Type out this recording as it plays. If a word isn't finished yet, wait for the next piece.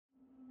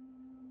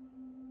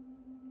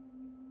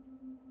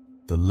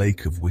the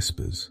Lake of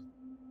Whispers.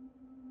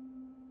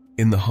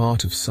 In the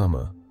heart of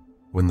summer,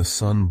 when the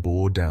sun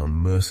bore down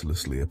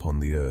mercilessly upon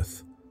the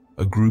earth,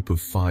 a group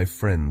of 5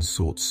 friends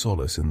sought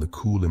solace in the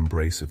cool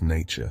embrace of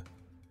nature.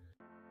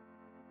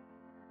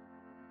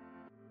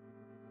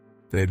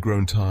 They had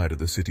grown tired of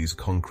the city's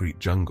concrete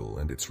jungle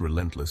and its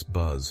relentless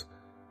buzz,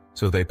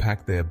 so they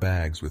packed their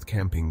bags with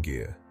camping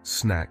gear,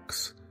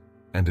 snacks,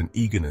 and an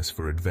eagerness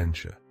for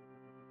adventure.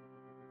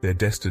 Their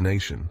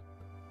destination,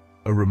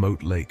 a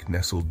remote lake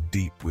nestled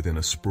deep within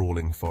a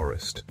sprawling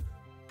forest,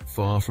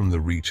 far from the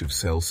reach of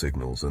cell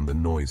signals and the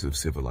noise of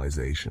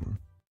civilization.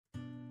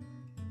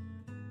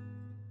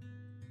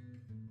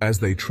 As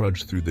they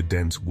trudged through the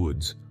dense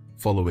woods,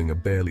 following a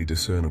barely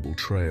discernible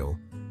trail,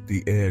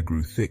 the air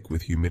grew thick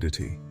with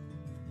humidity.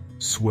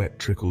 Sweat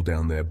trickled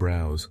down their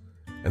brows,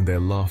 and their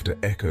laughter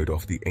echoed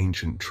off the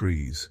ancient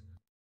trees.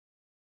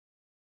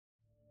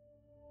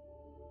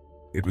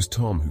 It was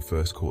Tom who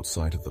first caught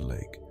sight of the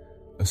lake,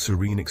 a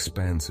serene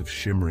expanse of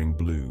shimmering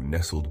blue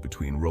nestled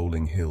between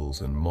rolling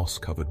hills and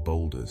moss-covered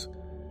boulders.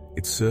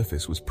 Its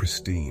surface was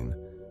pristine,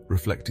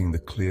 reflecting the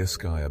clear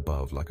sky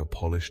above like a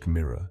polished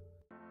mirror.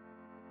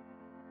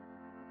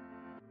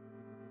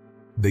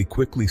 They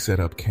quickly set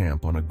up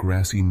camp on a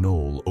grassy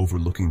knoll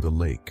overlooking the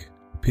lake,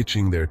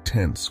 pitching their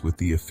tents with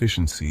the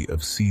efficiency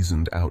of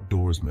seasoned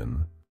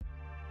outdoorsmen.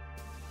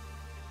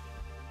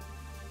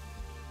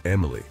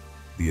 Emily,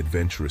 the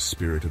adventurous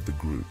spirit of the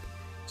group,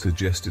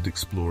 suggested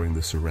exploring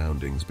the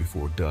surroundings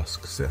before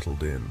dusk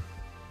settled in.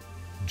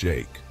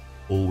 Jake,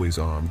 always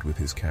armed with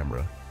his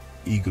camera,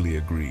 eagerly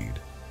agreed,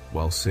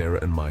 while Sarah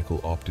and Michael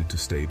opted to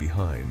stay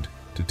behind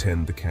to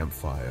tend the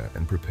campfire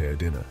and prepare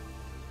dinner.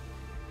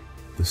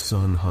 The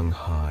sun hung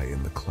high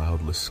in the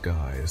cloudless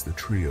sky as the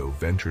trio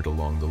ventured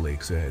along the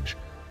lake's edge,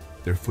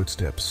 their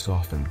footsteps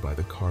softened by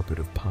the carpet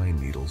of pine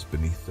needles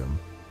beneath them.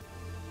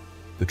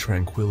 The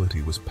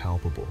tranquility was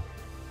palpable,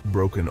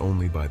 broken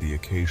only by the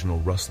occasional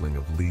rustling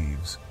of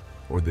leaves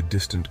or the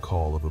distant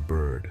call of a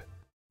bird.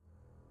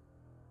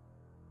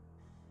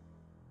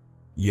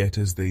 Yet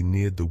as they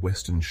neared the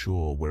western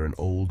shore where an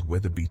old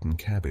weather-beaten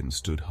cabin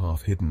stood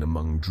half-hidden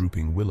among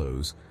drooping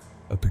willows,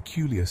 a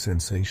peculiar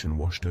sensation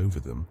washed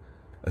over them,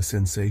 a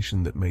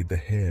sensation that made the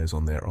hairs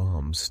on their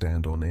arms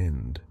stand on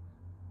end.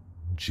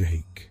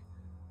 "Jake,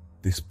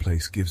 this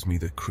place gives me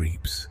the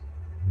creeps,"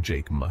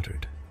 Jake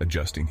muttered,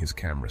 adjusting his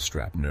camera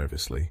strap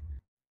nervously.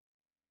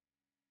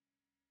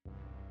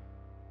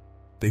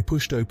 They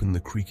pushed open the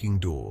creaking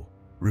door,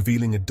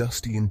 revealing a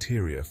dusty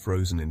interior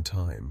frozen in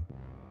time.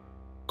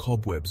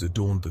 Cobwebs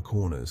adorned the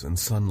corners and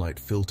sunlight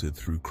filtered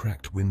through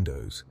cracked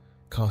windows,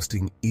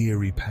 casting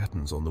eerie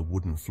patterns on the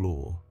wooden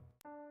floor.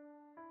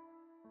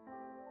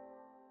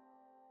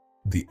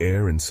 The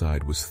air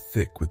inside was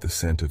thick with the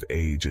scent of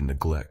age and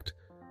neglect,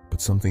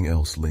 but something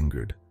else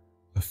lingered,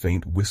 a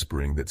faint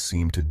whispering that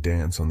seemed to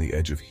dance on the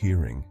edge of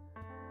hearing.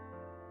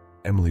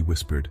 Emily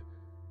whispered,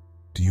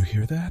 "Do you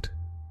hear that?"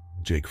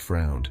 Jake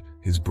frowned,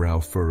 his brow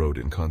furrowed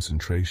in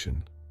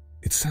concentration.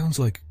 "It sounds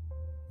like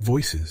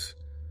voices,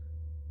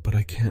 but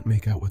I can't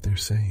make out what they're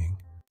saying."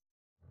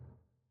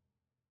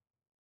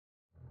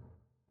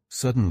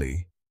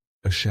 Suddenly,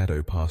 a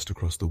shadow passed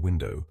across the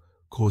window,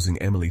 causing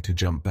Emily to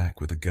jump back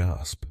with a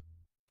gasp.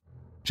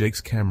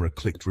 Jake's camera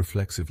clicked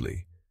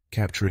reflexively,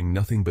 capturing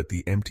nothing but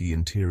the empty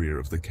interior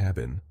of the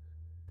cabin.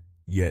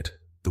 Yet,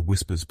 the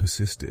whispers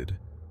persisted,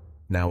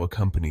 now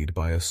accompanied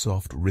by a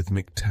soft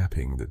rhythmic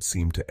tapping that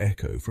seemed to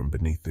echo from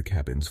beneath the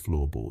cabin's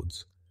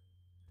floorboards.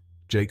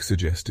 Jake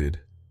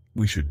suggested,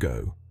 "We should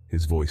go,"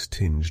 his voice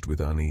tinged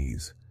with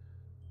unease.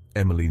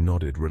 Emily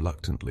nodded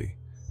reluctantly,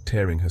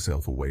 tearing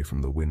herself away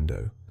from the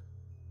window.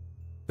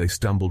 They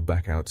stumbled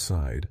back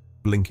outside,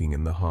 blinking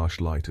in the harsh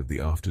light of the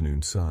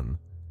afternoon sun.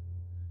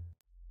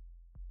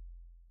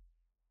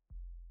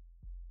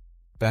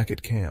 Back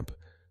at camp,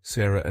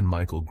 Sarah and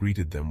Michael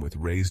greeted them with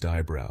raised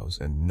eyebrows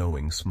and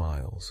knowing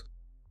smiles.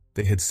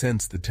 They had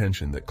sensed the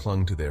tension that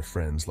clung to their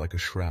friends like a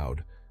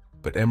shroud,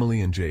 but Emily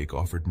and Jake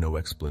offered no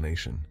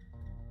explanation.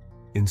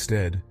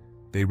 Instead,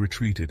 they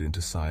retreated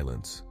into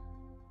silence,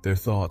 their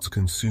thoughts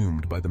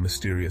consumed by the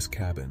mysterious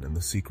cabin and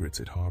the secrets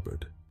it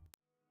harbored.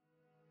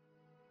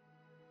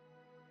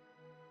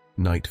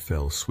 Night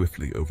fell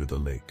swiftly over the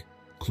lake,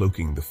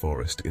 cloaking the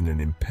forest in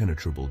an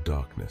impenetrable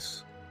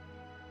darkness.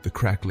 The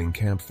crackling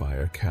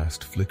campfire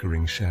cast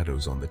flickering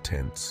shadows on the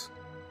tents,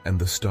 and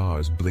the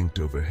stars blinked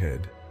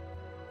overhead,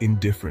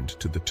 indifferent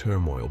to the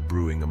turmoil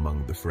brewing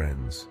among the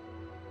friends.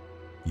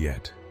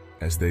 Yet,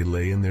 as they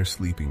lay in their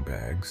sleeping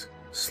bags,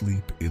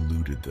 sleep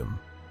eluded them,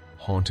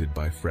 haunted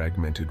by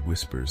fragmented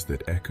whispers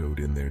that echoed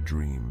in their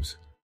dreams.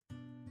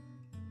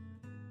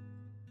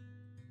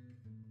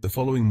 The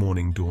following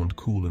morning dawned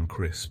cool and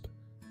crisp,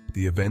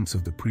 the events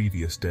of the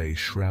previous day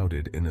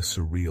shrouded in a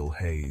surreal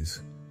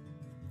haze.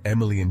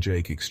 Emily and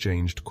Jake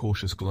exchanged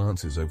cautious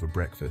glances over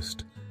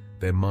breakfast,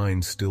 their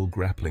minds still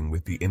grappling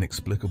with the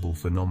inexplicable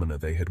phenomena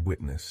they had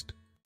witnessed.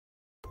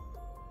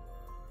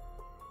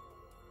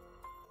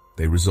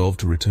 They resolved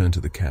to return to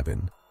the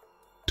cabin,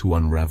 to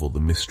unravel the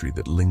mystery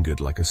that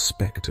lingered like a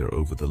specter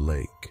over the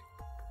lake.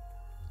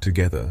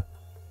 Together,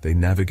 they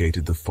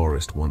navigated the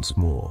forest once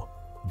more,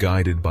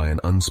 guided by an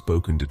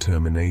unspoken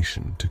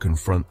determination to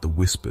confront the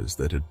whispers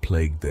that had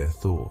plagued their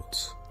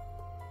thoughts.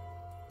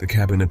 The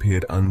cabin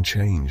appeared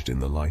unchanged in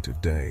the light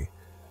of day,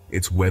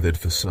 its weathered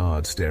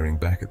facade staring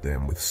back at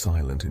them with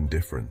silent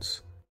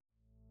indifference.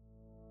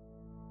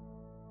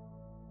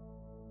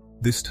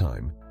 This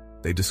time,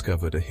 they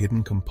discovered a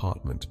hidden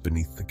compartment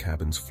beneath the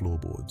cabin's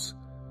floorboards,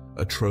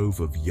 a trove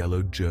of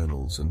yellowed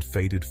journals and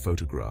faded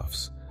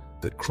photographs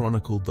that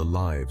chronicled the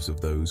lives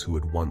of those who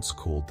had once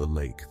called the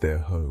lake their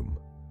home.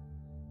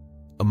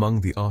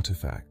 Among the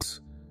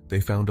artifacts, they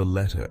found a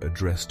letter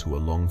addressed to a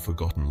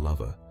long-forgotten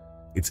lover,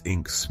 its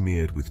ink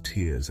smeared with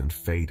tears and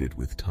faded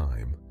with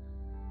time.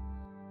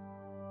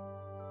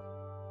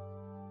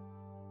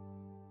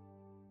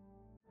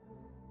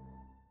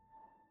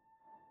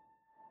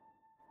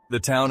 The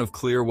town of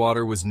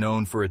Clearwater was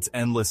known for its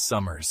endless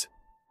summers.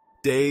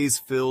 Days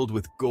filled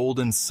with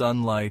golden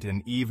sunlight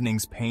and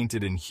evenings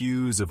painted in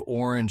hues of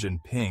orange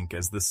and pink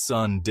as the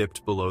sun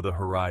dipped below the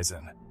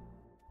horizon.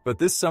 But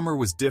this summer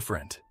was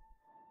different.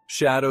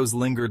 Shadows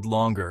lingered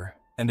longer,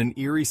 and an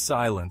eerie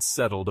silence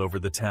settled over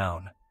the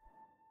town.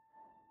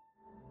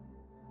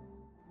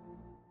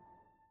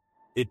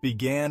 It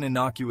began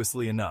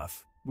innocuously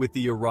enough, with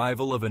the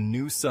arrival of a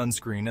new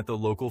sunscreen at the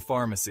local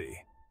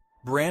pharmacy.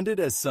 Branded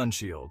as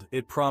Sunshield,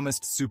 it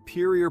promised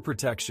superior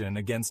protection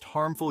against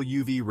harmful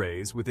UV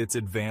rays with its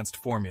advanced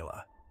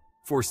formula.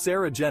 For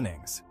Sarah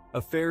Jennings,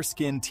 a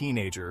fair-skinned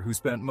teenager who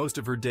spent most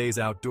of her days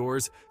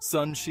outdoors,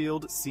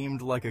 Sunshield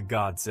seemed like a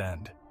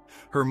godsend.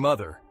 Her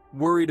mother,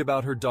 worried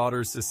about her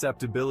daughter's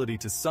susceptibility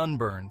to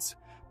sunburns,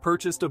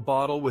 purchased a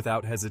bottle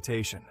without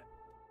hesitation.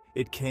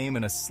 It came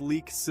in a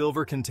sleek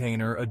silver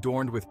container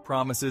adorned with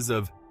promises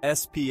of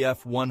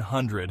SPF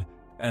 100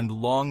 and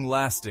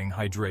long-lasting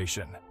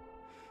hydration.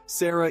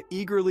 Sarah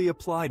eagerly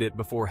applied it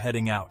before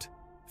heading out,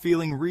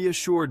 feeling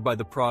reassured by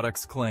the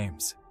product's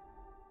claims.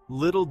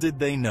 Little did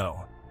they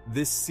know,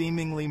 this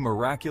seemingly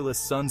miraculous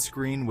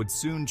sunscreen would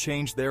soon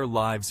change their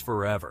lives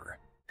forever.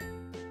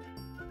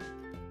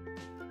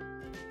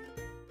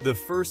 The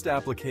first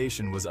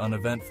application was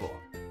uneventful.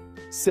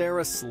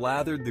 Sarah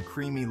slathered the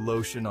creamy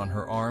lotion on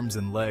her arms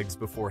and legs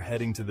before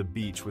heading to the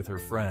beach with her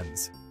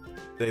friends.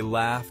 They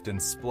laughed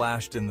and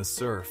splashed in the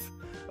surf,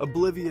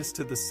 oblivious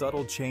to the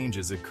subtle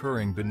changes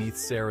occurring beneath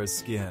Sarah's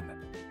skin.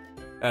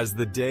 As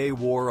the day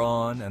wore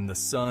on and the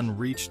sun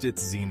reached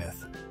its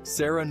zenith,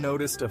 Sarah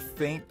noticed a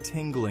faint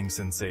tingling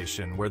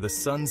sensation where the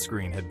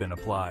sunscreen had been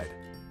applied.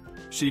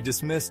 She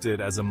dismissed it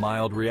as a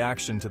mild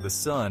reaction to the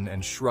sun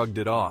and shrugged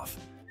it off,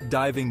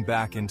 diving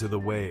back into the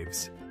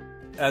waves.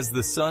 As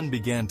the sun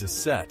began to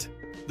set,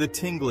 the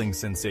tingling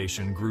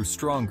sensation grew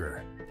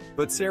stronger,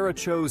 but Sarah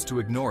chose to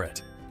ignore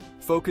it,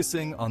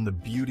 focusing on the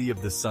beauty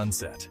of the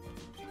sunset.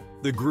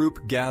 The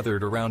group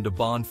gathered around a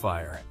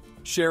bonfire,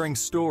 sharing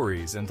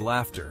stories and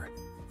laughter,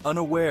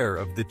 unaware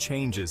of the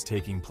changes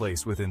taking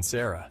place within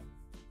Sarah.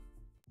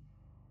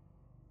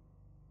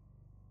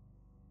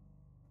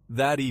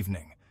 That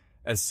evening,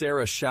 as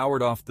Sarah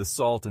showered off the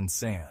salt and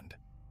sand,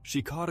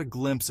 she caught a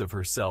glimpse of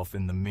herself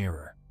in the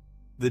mirror.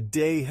 The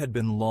day had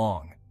been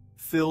long,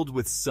 filled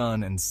with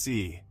sun and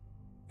sea,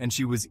 and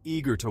she was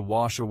eager to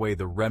wash away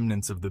the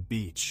remnants of the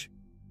beach.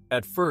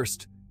 At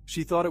first,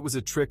 she thought it was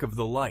a trick of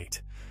the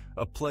light,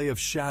 a play of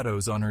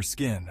shadows on her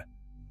skin.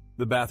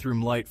 The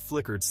bathroom light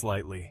flickered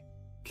slightly,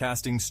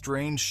 casting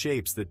strange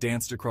shapes that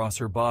danced across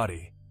her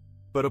body.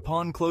 But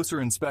upon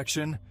closer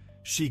inspection,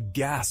 she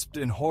gasped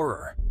in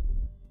horror.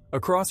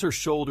 Across her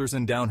shoulders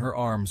and down her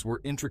arms were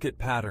intricate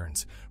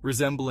patterns,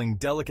 resembling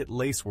delicate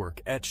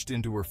lacework etched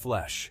into her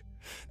flesh.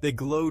 They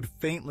glowed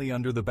faintly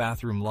under the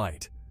bathroom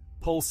light,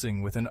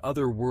 pulsing with an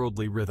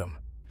otherworldly rhythm.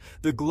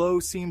 The glow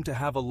seemed to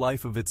have a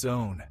life of its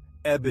own,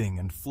 ebbing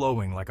and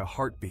flowing like a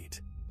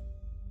heartbeat.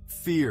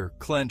 Fear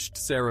clenched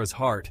Sarah's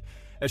heart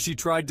as she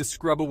tried to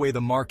scrub away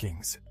the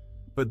markings,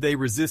 but they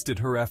resisted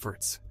her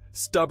efforts,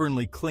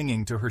 stubbornly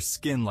clinging to her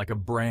skin like a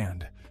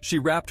brand. She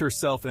wrapped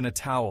herself in a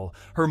towel,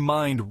 her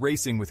mind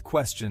racing with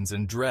questions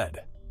and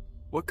dread.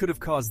 What could have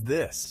caused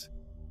this?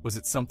 Was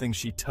it something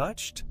she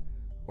touched?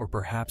 Or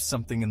perhaps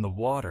something in the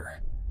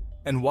water?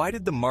 And why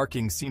did the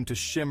markings seem to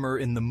shimmer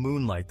in the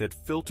moonlight that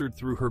filtered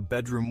through her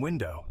bedroom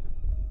window?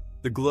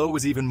 The glow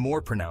was even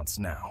more pronounced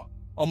now,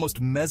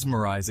 almost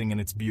mesmerizing in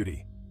its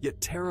beauty,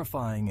 yet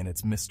terrifying in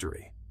its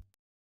mystery.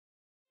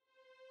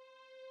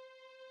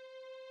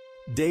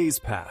 Days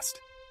passed,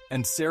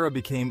 and Sarah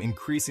became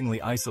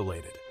increasingly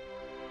isolated.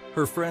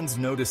 Her friends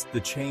noticed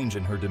the change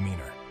in her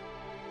demeanor.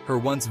 Her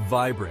once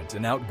vibrant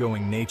and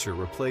outgoing nature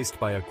replaced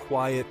by a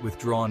quiet,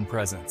 withdrawn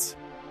presence.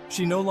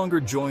 She no longer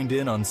joined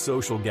in on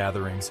social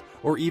gatherings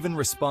or even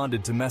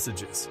responded to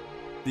messages.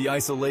 The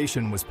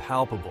isolation was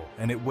palpable,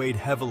 and it weighed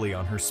heavily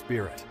on her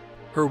spirit.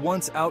 Her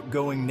once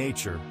outgoing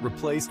nature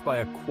replaced by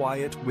a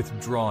quiet,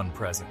 withdrawn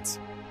presence.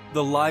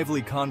 The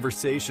lively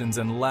conversations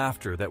and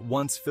laughter that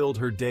once filled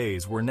her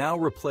days were now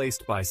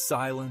replaced by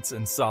silence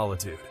and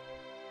solitude.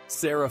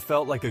 Sarah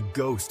felt like a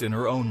ghost in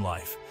her own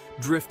life,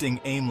 drifting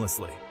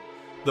aimlessly.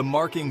 The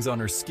markings on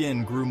her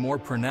skin grew more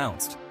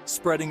pronounced,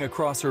 spreading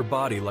across her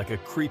body like a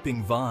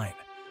creeping vine.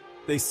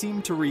 They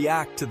seemed to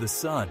react to the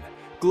sun,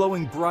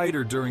 glowing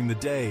brighter during the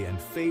day and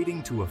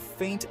fading to a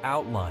faint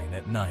outline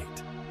at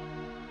night.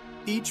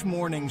 Each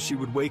morning she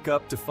would wake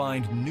up to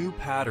find new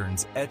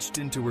patterns etched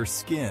into her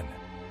skin,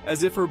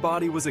 as if her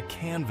body was a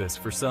canvas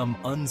for some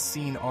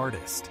unseen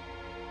artist.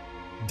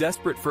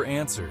 Desperate for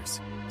answers,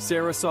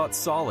 Sarah sought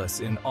solace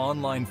in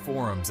online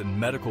forums and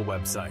medical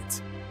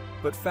websites,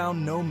 but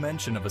found no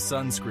mention of a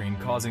sunscreen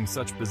causing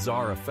such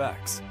bizarre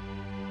effects.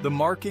 The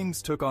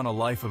markings took on a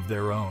life of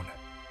their own,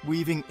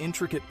 weaving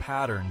intricate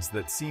patterns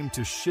that seemed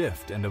to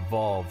shift and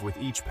evolve with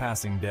each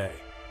passing day.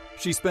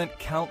 She spent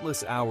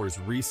countless hours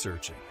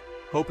researching,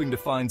 hoping to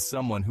find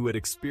someone who had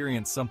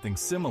experienced something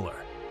similar,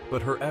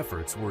 but her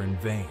efforts were in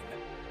vain.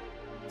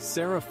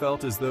 Sarah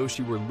felt as though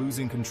she were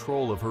losing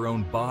control of her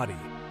own body,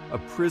 a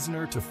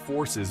prisoner to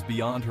forces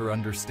beyond her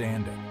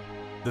understanding.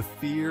 The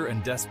fear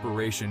and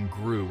desperation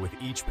grew with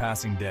each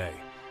passing day,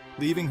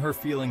 leaving her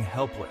feeling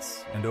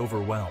helpless and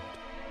overwhelmed.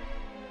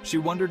 She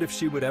wondered if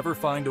she would ever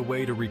find a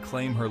way to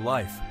reclaim her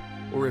life,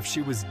 or if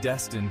she was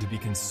destined to be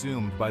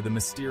consumed by the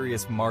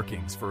mysterious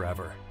markings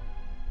forever.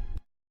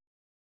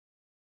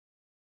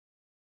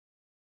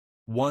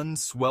 One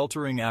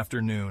sweltering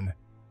afternoon,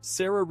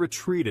 Sarah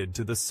retreated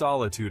to the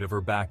solitude of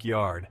her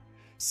backyard,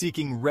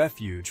 seeking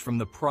refuge from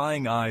the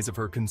prying eyes of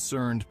her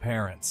concerned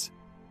parents.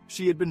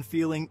 She had been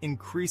feeling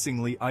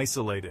increasingly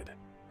isolated,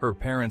 her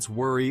parents'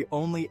 worry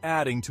only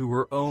adding to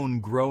her own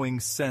growing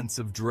sense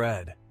of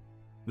dread.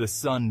 The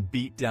sun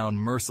beat down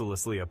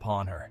mercilessly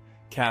upon her,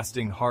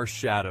 casting harsh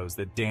shadows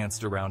that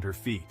danced around her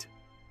feet.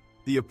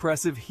 The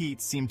oppressive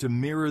heat seemed to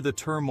mirror the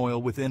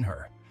turmoil within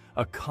her,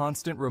 a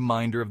constant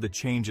reminder of the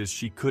changes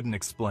she couldn't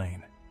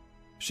explain.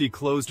 She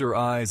closed her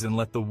eyes and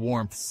let the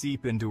warmth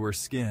seep into her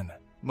skin,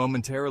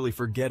 momentarily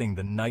forgetting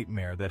the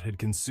nightmare that had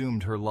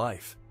consumed her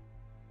life.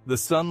 The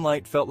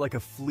sunlight felt like a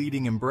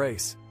fleeting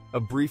embrace, a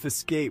brief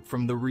escape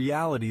from the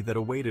reality that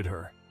awaited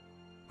her.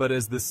 But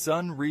as the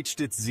sun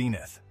reached its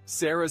zenith,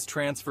 Sarah's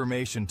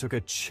transformation took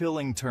a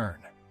chilling turn.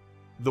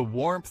 The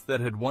warmth that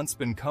had once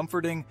been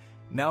comforting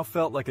now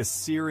felt like a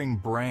searing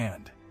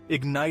brand,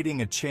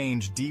 igniting a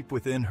change deep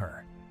within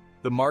her.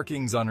 The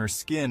markings on her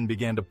skin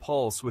began to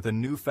pulse with a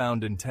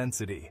newfound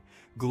intensity,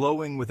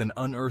 glowing with an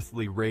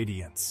unearthly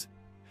radiance.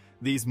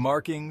 These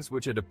markings,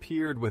 which had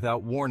appeared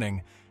without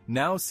warning,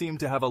 now seemed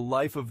to have a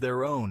life of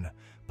their own,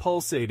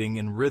 pulsating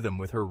in rhythm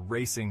with her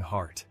racing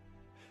heart.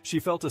 She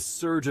felt a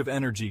surge of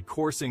energy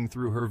coursing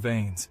through her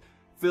veins,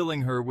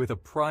 filling her with a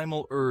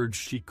primal urge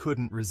she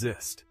couldn't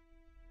resist.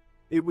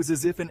 It was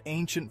as if an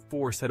ancient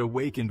force had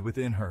awakened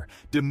within her,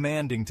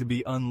 demanding to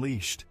be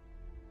unleashed.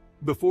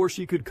 Before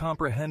she could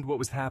comprehend what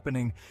was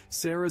happening,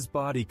 Sarah's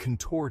body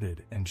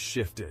contorted and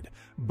shifted,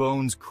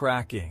 bones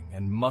cracking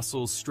and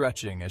muscles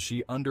stretching as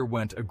she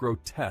underwent a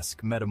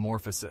grotesque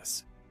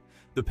metamorphosis.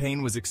 The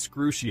pain was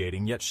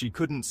excruciating, yet she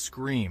couldn't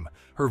scream.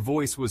 Her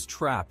voice was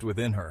trapped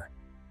within her.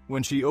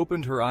 When she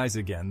opened her eyes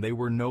again, they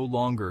were no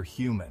longer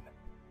human.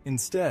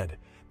 Instead,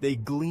 they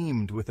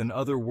gleamed with an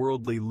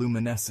otherworldly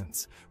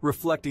luminescence,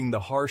 reflecting the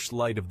harsh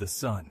light of the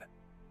sun.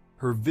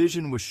 Her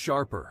vision was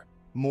sharper,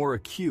 more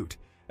acute,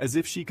 as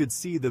if she could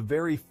see the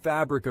very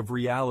fabric of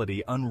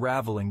reality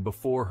unraveling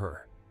before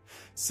her.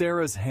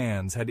 Sarah's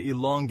hands had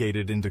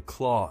elongated into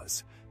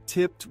claws,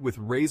 tipped with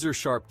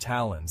razor-sharp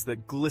talons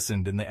that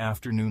glistened in the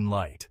afternoon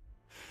light.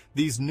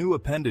 These new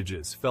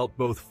appendages felt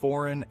both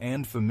foreign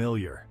and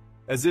familiar,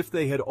 as if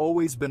they had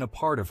always been a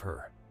part of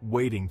her,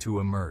 waiting to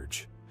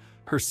emerge.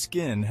 Her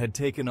skin had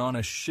taken on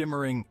a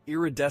shimmering,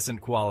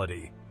 iridescent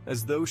quality,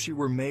 as though she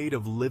were made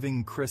of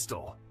living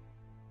crystal.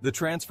 The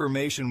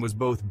transformation was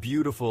both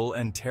beautiful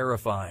and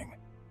terrifying,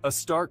 a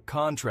stark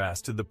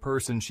contrast to the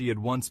person she had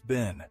once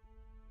been.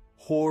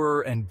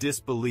 Horror and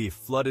disbelief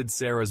flooded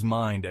Sarah's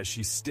mind as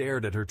she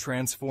stared at her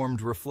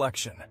transformed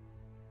reflection.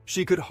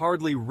 She could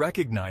hardly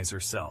recognize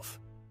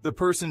herself, the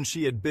person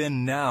she had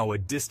been now a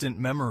distant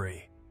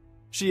memory.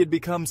 She had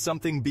become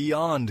something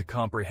beyond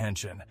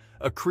comprehension,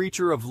 a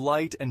creature of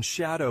light and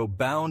shadow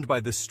bound by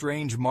the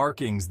strange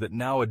markings that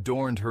now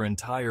adorned her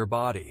entire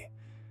body.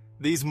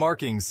 These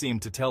markings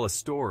seemed to tell a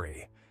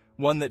story,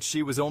 one that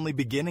she was only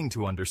beginning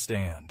to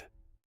understand.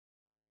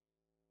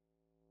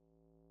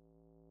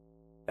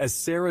 As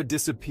Sarah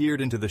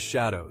disappeared into the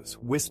shadows,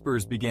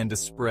 whispers began to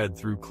spread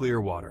through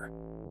Clearwater.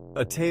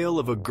 A tale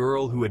of a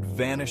girl who had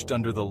vanished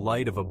under the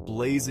light of a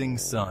blazing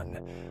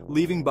sun,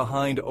 leaving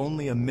behind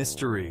only a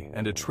mystery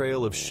and a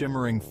trail of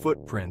shimmering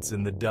footprints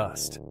in the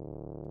dust.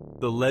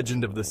 The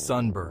legend of the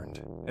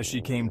Sunburned, as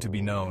she came to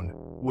be known,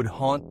 would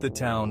haunt the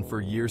town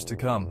for years to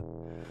come.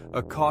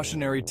 A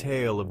cautionary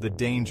tale of the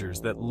dangers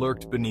that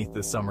lurked beneath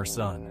the summer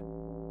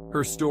sun.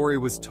 Her story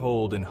was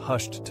told in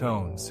hushed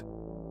tones,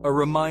 a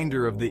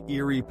reminder of the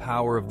eerie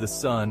power of the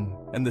sun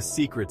and the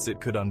secrets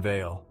it could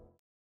unveil.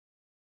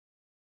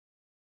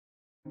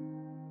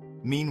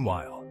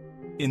 Meanwhile,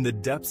 in the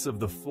depths of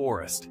the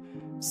forest,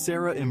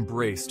 Sarah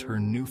embraced her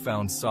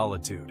newfound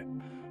solitude,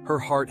 her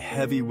heart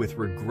heavy with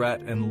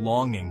regret and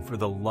longing for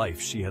the life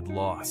she had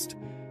lost.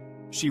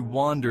 She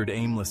wandered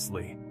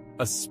aimlessly,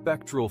 a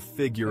spectral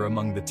figure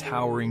among the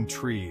towering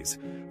trees,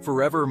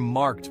 forever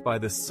marked by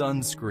the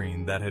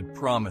sunscreen that had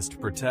promised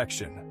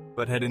protection,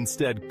 but had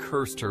instead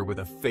cursed her with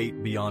a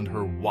fate beyond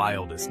her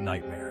wildest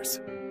nightmares.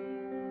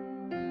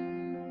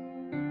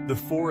 The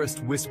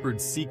forest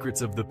whispered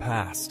secrets of the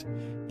past,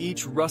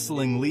 each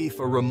rustling leaf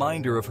a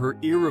reminder of her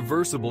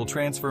irreversible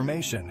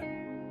transformation.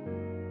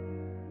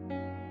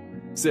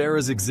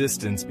 Sarah's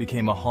existence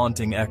became a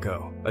haunting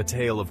echo, a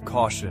tale of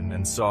caution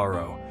and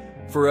sorrow,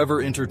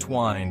 forever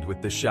intertwined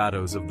with the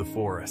shadows of the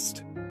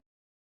forest.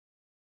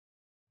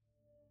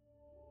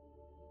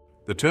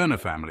 The Turner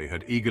family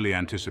had eagerly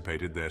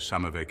anticipated their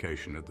summer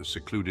vacation at the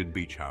secluded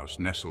beach house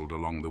nestled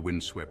along the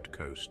windswept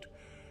coast.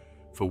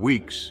 For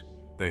weeks,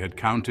 they had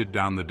counted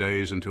down the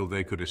days until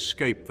they could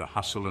escape the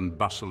hustle and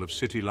bustle of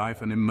city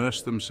life and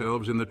immerse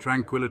themselves in the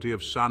tranquility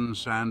of sun,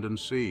 sand, and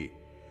sea.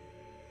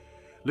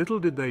 Little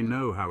did they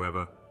know,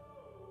 however,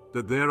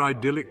 that their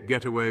idyllic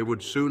getaway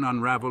would soon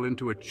unravel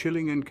into a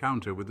chilling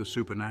encounter with the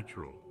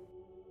supernatural.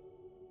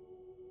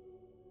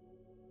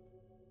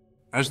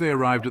 As they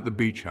arrived at the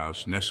beach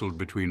house, nestled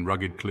between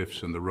rugged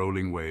cliffs and the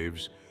rolling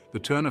waves, the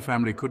Turner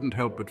family couldn't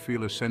help but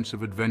feel a sense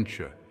of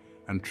adventure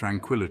and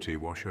tranquility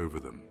wash over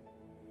them.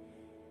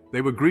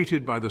 They were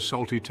greeted by the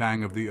salty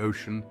tang of the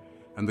ocean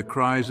and the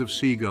cries of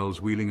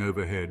seagulls wheeling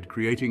overhead,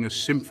 creating a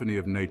symphony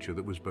of nature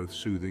that was both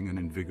soothing and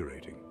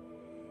invigorating.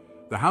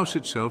 The house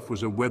itself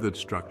was a weathered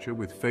structure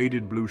with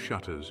faded blue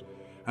shutters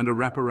and a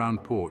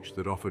wraparound porch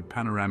that offered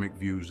panoramic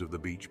views of the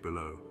beach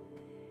below.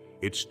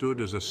 It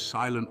stood as a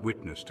silent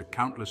witness to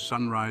countless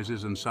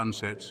sunrises and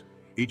sunsets,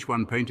 each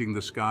one painting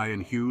the sky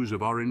in hues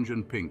of orange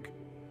and pink.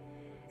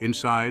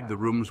 Inside, the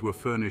rooms were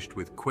furnished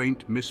with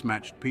quaint,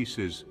 mismatched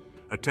pieces,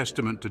 a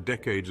testament to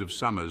decades of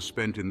summers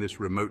spent in this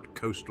remote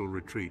coastal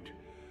retreat.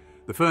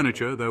 The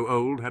furniture, though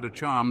old, had a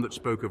charm that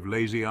spoke of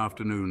lazy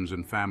afternoons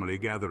and family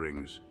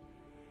gatherings.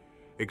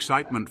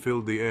 Excitement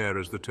filled the air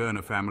as the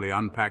Turner family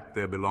unpacked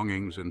their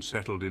belongings and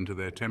settled into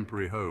their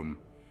temporary home.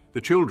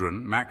 The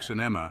children, Max and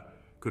Emma,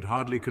 could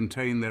hardly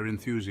contain their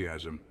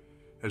enthusiasm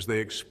as they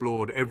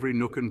explored every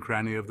nook and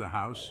cranny of the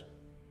house.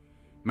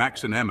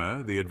 Max and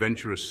Emma, the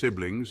adventurous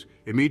siblings,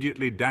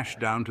 immediately dashed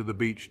down to the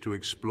beach to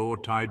explore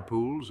tide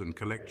pools and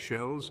collect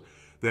shells,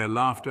 their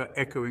laughter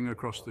echoing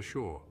across the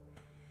shore.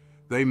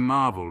 They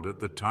marveled at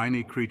the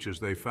tiny creatures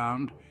they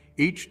found,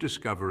 each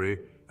discovery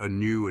a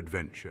new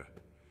adventure.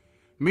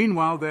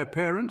 Meanwhile, their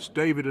parents,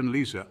 David and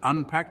Lisa,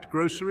 unpacked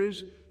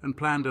groceries and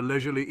planned a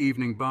leisurely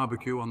evening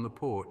barbecue on the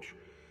porch.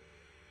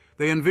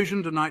 They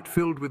envisioned a night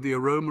filled with the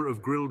aroma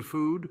of grilled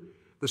food,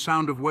 the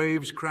sound of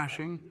waves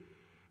crashing,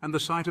 and the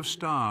sight of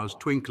stars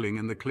twinkling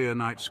in the clear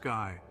night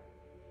sky.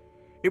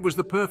 It was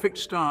the perfect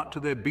start to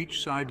their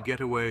beachside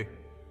getaway,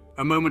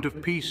 a moment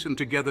of peace and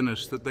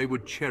togetherness that they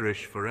would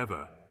cherish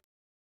forever.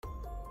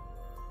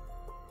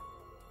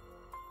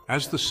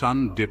 As the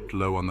sun dipped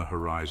low on the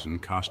horizon,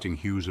 casting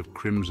hues of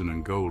crimson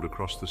and gold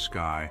across the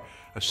sky,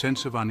 a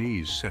sense of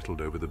unease settled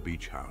over the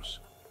beach house.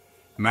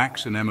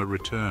 Max and Emma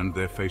returned,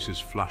 their faces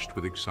flushed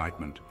with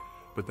excitement,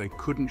 but they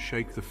couldn't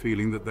shake the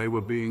feeling that they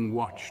were being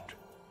watched.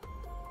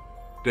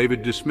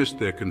 David dismissed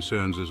their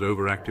concerns as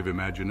overactive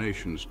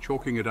imaginations,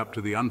 chalking it up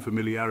to the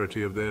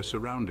unfamiliarity of their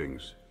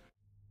surroundings.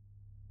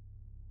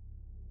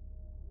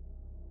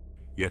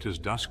 Yet as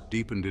dusk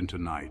deepened into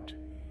night,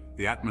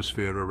 the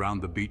atmosphere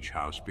around the beach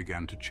house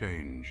began to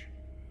change.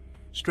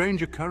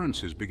 Strange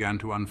occurrences began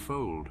to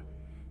unfold.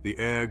 The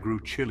air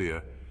grew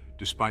chillier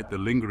despite the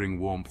lingering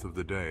warmth of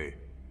the day.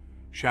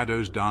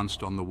 Shadows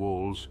danced on the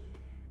walls,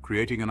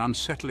 creating an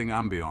unsettling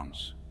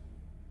ambience.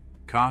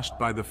 Cast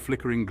by the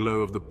flickering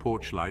glow of the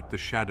porch light, the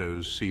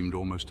shadows seemed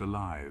almost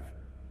alive.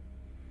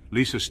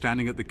 Lisa,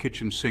 standing at the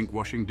kitchen sink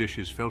washing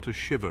dishes, felt a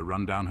shiver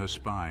run down her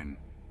spine.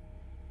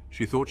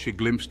 She thought she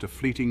glimpsed a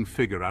fleeting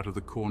figure out of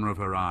the corner of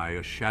her eye,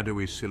 a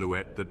shadowy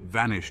silhouette that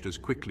vanished as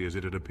quickly as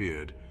it had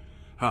appeared.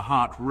 Her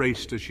heart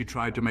raced as she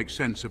tried to make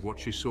sense of what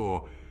she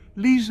saw.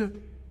 "Lisa,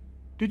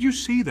 did you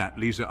see that?"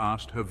 Lisa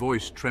asked, her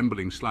voice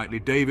trembling slightly.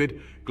 David,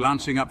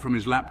 glancing up from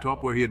his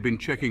laptop where he had been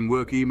checking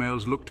work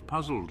emails, looked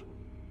puzzled.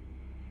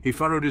 He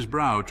furrowed his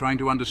brow, trying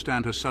to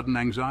understand her sudden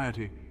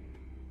anxiety.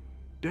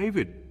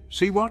 "David,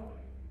 see what?"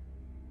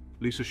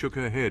 Lisa shook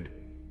her head,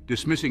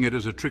 dismissing it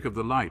as a trick of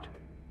the light.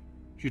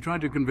 She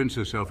tried to convince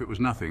herself it was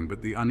nothing,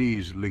 but the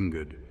unease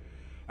lingered.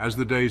 As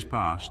the days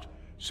passed,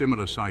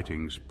 similar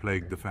sightings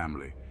plagued the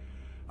family.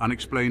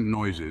 Unexplained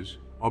noises,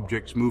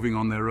 objects moving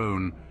on their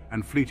own,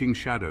 and fleeting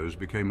shadows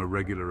became a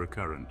regular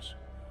occurrence.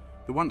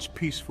 The once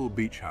peaceful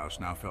beach house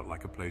now felt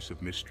like a place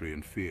of mystery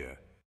and fear.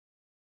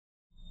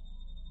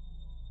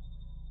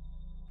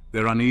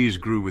 Their unease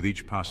grew with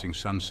each passing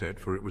sunset,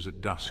 for it was at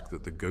dusk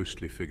that the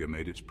ghostly figure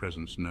made its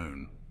presence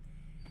known.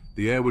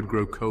 The air would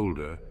grow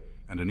colder,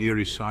 and an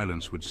eerie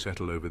silence would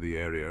settle over the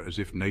area, as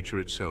if nature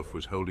itself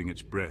was holding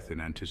its breath in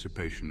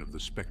anticipation of the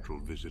spectral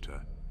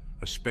visitor.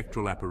 A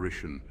spectral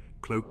apparition,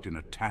 cloaked in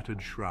a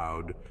tattered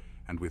shroud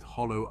and with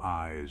hollow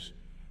eyes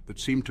that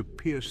seemed to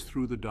pierce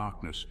through the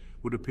darkness,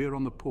 would appear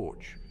on the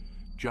porch,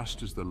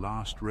 just as the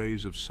last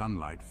rays of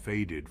sunlight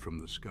faded from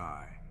the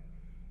sky.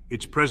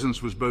 Its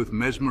presence was both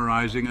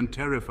mesmerizing and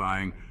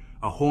terrifying,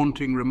 a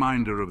haunting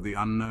reminder of the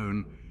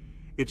unknown.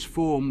 Its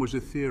form was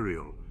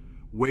ethereal,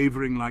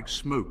 wavering like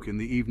smoke in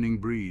the evening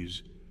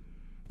breeze.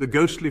 The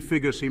ghostly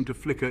figure seemed to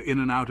flicker in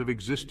and out of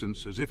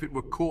existence, as if it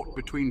were caught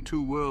between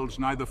two worlds,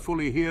 neither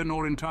fully here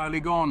nor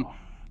entirely gone.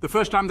 The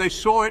first time they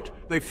saw it,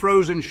 they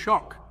froze in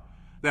shock.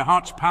 Their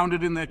hearts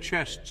pounded in their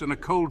chests, and a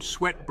cold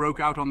sweat broke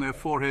out on their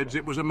foreheads.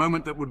 It was a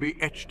moment that would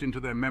be etched into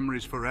their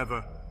memories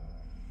forever.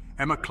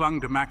 Emma clung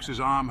to Max's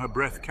arm, her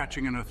breath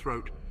catching in her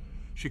throat.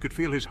 She could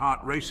feel his heart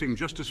racing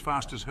just as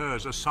fast as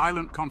hers, a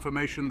silent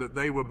confirmation that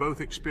they were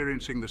both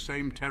experiencing the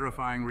same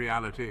terrifying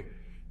reality.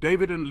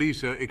 David and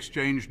Lisa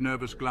exchanged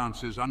nervous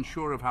glances,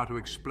 unsure of how to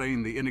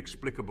explain the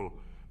inexplicable.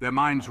 Their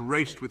minds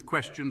raced with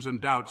questions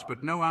and doubts,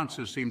 but no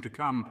answers seemed to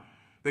come.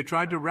 They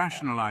tried to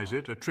rationalize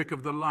it, a trick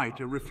of the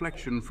light, a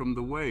reflection from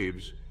the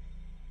waves.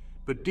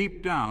 But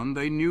deep down,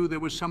 they knew there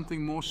was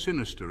something more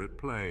sinister at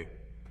play.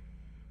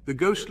 The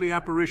ghostly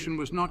apparition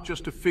was not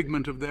just a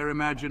figment of their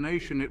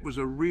imagination, it was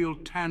a real,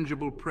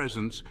 tangible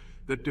presence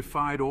that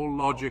defied all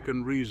logic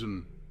and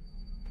reason.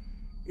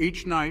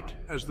 Each night,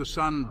 as the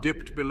sun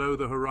dipped below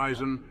the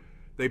horizon,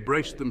 they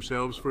braced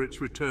themselves for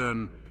its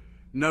return,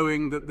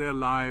 knowing that their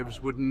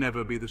lives would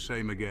never be the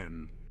same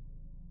again.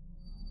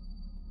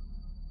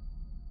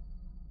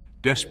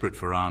 Desperate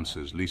for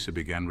answers, Lisa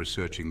began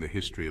researching the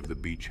history of the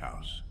beach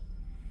house.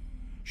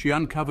 She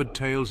uncovered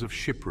tales of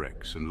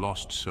shipwrecks and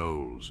lost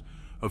souls,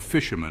 of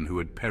fishermen who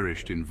had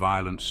perished in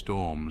violent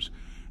storms,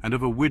 and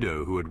of a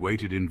widow who had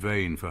waited in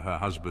vain for her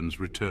husband's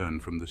return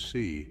from the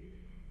sea.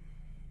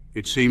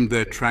 It seemed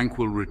their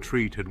tranquil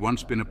retreat had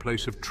once been a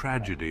place of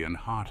tragedy and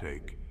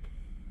heartache,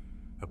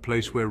 a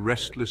place where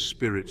restless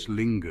spirits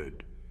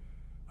lingered,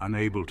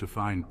 unable to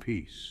find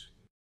peace.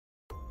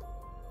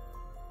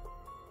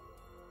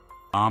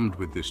 Armed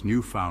with this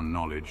newfound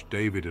knowledge,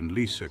 David and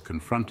Lisa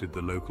confronted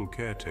the local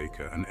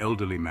caretaker, an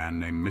elderly man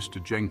named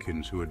Mr.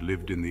 Jenkins who had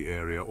lived in the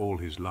area all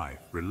his life.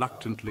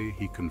 Reluctantly,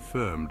 he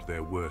confirmed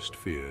their worst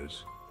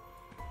fears.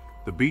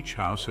 The beach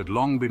house had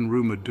long been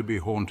rumored to be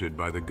haunted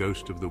by the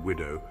ghost of the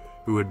widow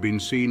who had been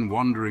seen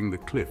wandering the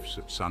cliffs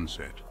at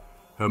sunset.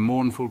 Her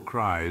mournful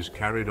cries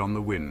carried on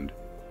the wind.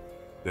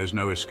 "There's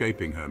no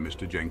escaping her,"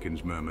 Mr.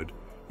 Jenkins murmured,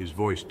 his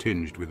voice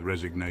tinged with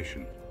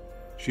resignation.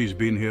 "She's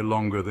been here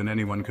longer than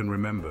anyone can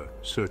remember,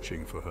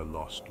 searching for her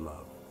lost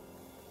love."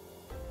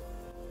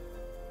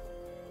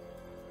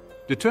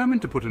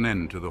 Determined to put an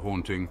end to the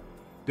haunting,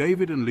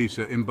 David and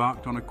Lisa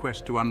embarked on a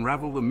quest to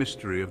unravel the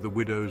mystery of the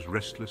widow's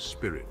restless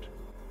spirit.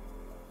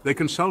 They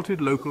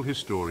consulted local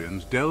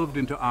historians, delved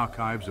into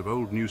archives of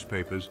old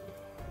newspapers,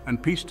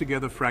 and pieced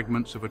together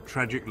fragments of a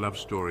tragic love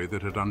story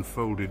that had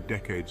unfolded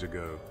decades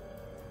ago.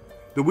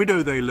 The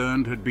widow, they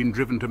learned, had been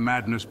driven to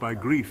madness by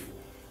grief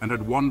and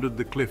had wandered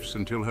the cliffs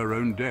until her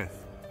own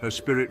death, her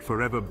spirit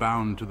forever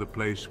bound to the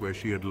place where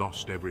she had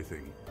lost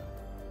everything.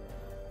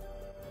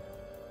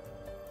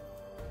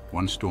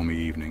 One stormy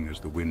evening, as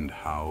the wind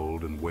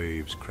howled and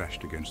waves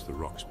crashed against the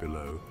rocks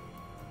below,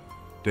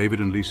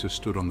 David and Lisa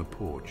stood on the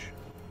porch,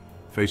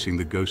 facing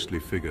the ghostly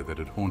figure that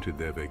had haunted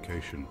their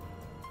vacation.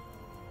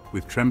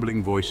 With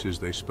trembling voices,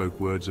 they spoke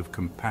words of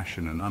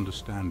compassion and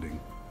understanding,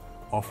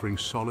 offering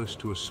solace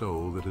to a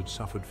soul that had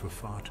suffered for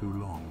far too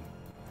long.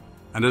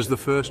 And as the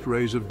first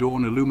rays of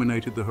dawn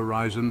illuminated the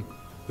horizon,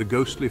 the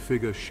ghostly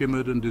figure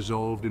shimmered and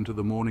dissolved into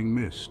the morning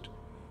mist,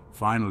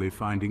 finally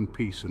finding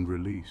peace and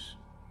release.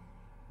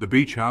 The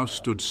beach house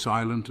stood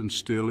silent and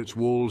still, its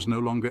walls no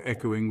longer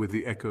echoing with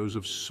the echoes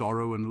of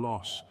sorrow and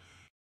loss.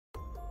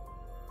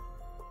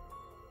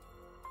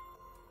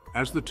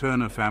 As the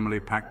Turner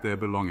family packed their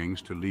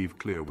belongings to leave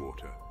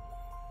Clearwater,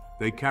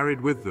 they carried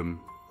with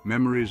them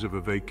memories of a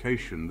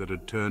vacation that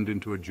had turned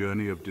into a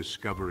journey of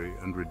discovery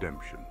and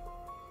redemption.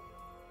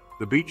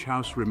 The beach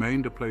house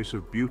remained a place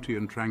of beauty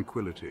and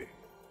tranquility,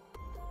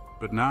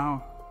 but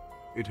now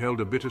it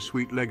held a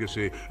bittersweet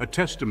legacy, a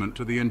testament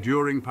to the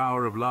enduring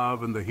power of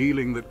love and the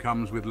healing that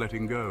comes with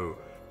letting go.